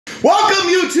Welcome,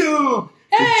 YouTube,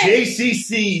 to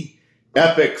JCC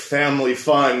Epic Family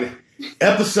Fun,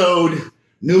 episode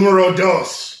numero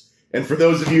dos. And for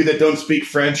those of you that don't speak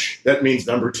French, that means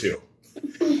number 2.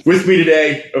 With me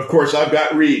today, of course, I've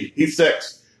got Reed. He's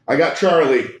 6. I got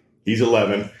Charlie. He's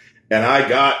 11. And I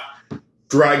got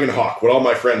Dragonhawk, what all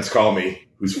my friends call me,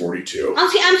 who's 42. I'm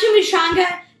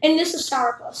Chimichanga, and this is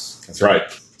Sourpuss. That's right.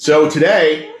 So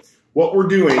today, what we're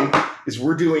doing is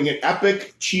we're doing an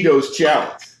Epic Cheetos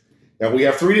challenge. Now, we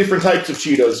have 3 different types of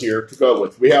Cheetos here to go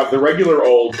with. We have the regular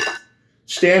old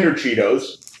standard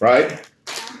Cheetos, right?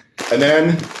 And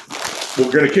then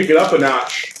we're going to kick it up a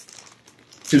notch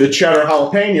to the cheddar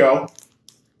jalapeno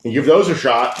and give those a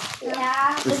shot.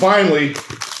 Yeah. And finally,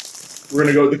 we're going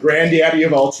to go with the granddaddy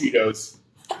of all Cheetos,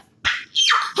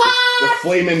 the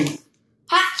flamin'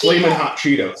 hot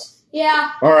Cheetos.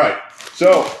 Yeah. All right.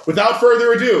 So, without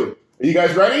further ado, are you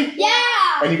guys ready?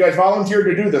 Yeah. And you guys volunteered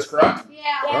to do this, correct? Yeah.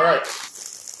 All right.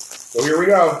 So here we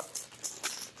go.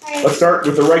 Let's start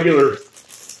with the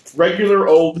regular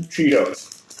old Cheetos.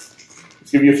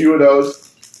 Let's give you a few of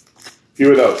those.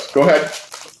 Go ahead.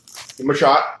 Give them a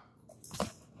shot.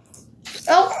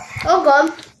 Oh,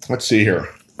 good. Let's see here.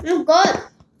 Oh, good.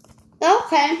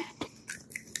 Okay.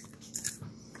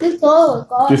 It's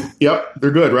good. Yep,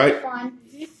 they're good, right? Fun.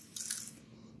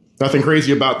 Nothing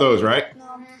crazy about those, right? No.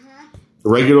 The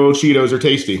regular old Cheetos are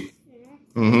tasty.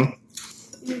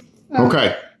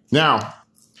 Okay. Now,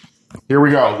 here we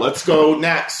go. Let's go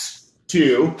next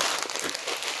to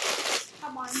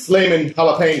Come on. flamin'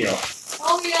 jalapeno.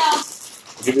 Oh, yeah.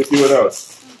 I'll give you a few of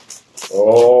those.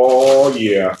 Oh,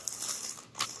 yeah.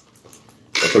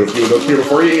 I'll put a few of those here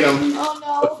before you eat them. Oh,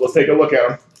 no. Let's take a look at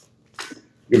them.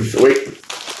 Wait.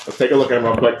 Let's take a look at them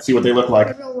real quick, see what they look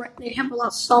like. They have a lot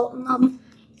of salt in them.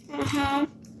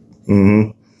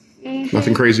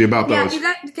 Nothing crazy about those.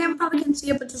 Yeah, the camera probably can see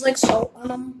it, but there's like salt on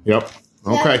them. Yep.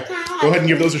 Okay. Go ahead and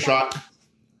give those a shot.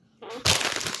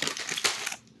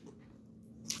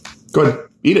 Go ahead.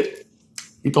 Eat it.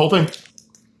 Eat the whole thing.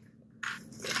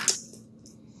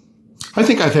 I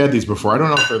think I've had these before. I don't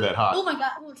know if they're that hot. Oh my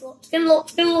god, it's getting a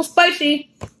little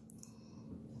spicy.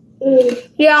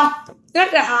 Yeah,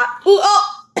 not that hot. Ooh,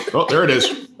 oh! Oh, there it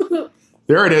is.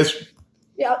 There it is.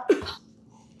 Yeah.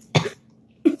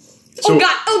 So,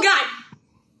 oh god!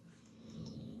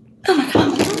 Oh my god,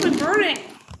 my tongue is burning.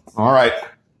 all right.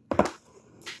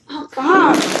 Oh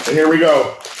god. And here we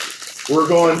go. We're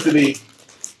going to the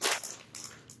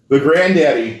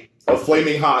granddaddy of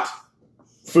flaming hot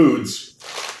foods.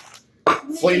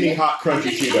 Flaming hot crunchy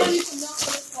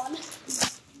Cheetos.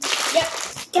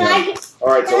 Yep. Can I get... All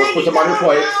right, so let's put them on your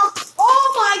plate.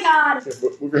 Oh my god. Here,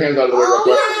 move your hands out of the way real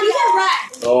quick. These are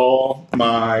red. Oh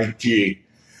my gee.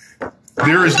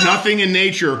 There is nothing in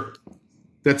nature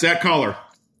that's that color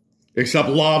except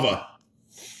lava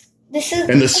This is...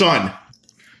 and the sun.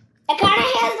 It kind of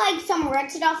has like some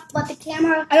red stuff, but the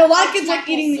camera. I don't like it's like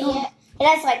eating see it. It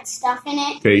has like stuff in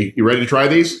it. Okay, you ready to try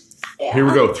these? Yeah. Here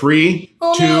we go. 3,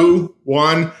 Oh, 2,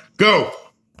 1, go.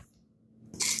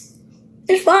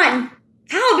 It's fun.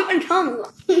 How do my tongue?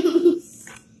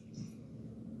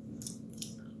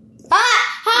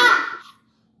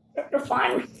 They're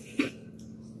fine.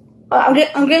 I'm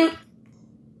getting.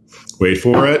 Wait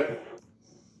for it.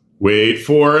 Wait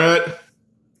for it.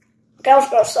 Okay, I was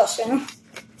gonna suss in.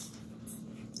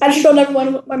 I just showed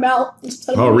everyone with my mouth.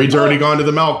 Oh, Reed's already gone to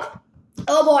the milk.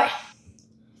 Oh boy.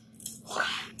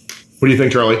 What do you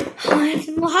think, Charlie? Oh, it's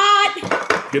a little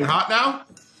hot. Getting hot now?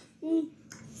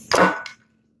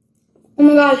 Oh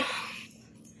my god.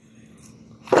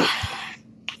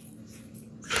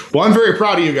 Well, I'm very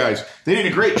proud of you guys. They did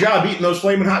a great job eating those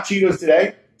flaming hot Cheetos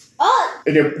today. Oh,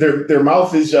 And their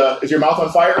mouth is your mouth on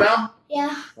fire now?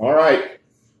 yeah. All right.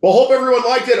 Well, hope everyone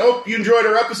liked it. Hope you enjoyed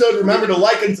our episode. Remember to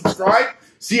like and subscribe.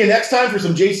 See you next time for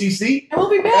some JCC And we'll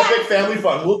be back. Epic Family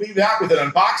Fun. We'll be back with an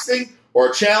unboxing or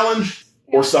a challenge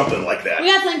or something like that. We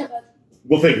gotta think of it.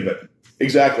 We'll think of it.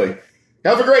 Exactly.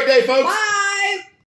 Have a great day, folks. Bye.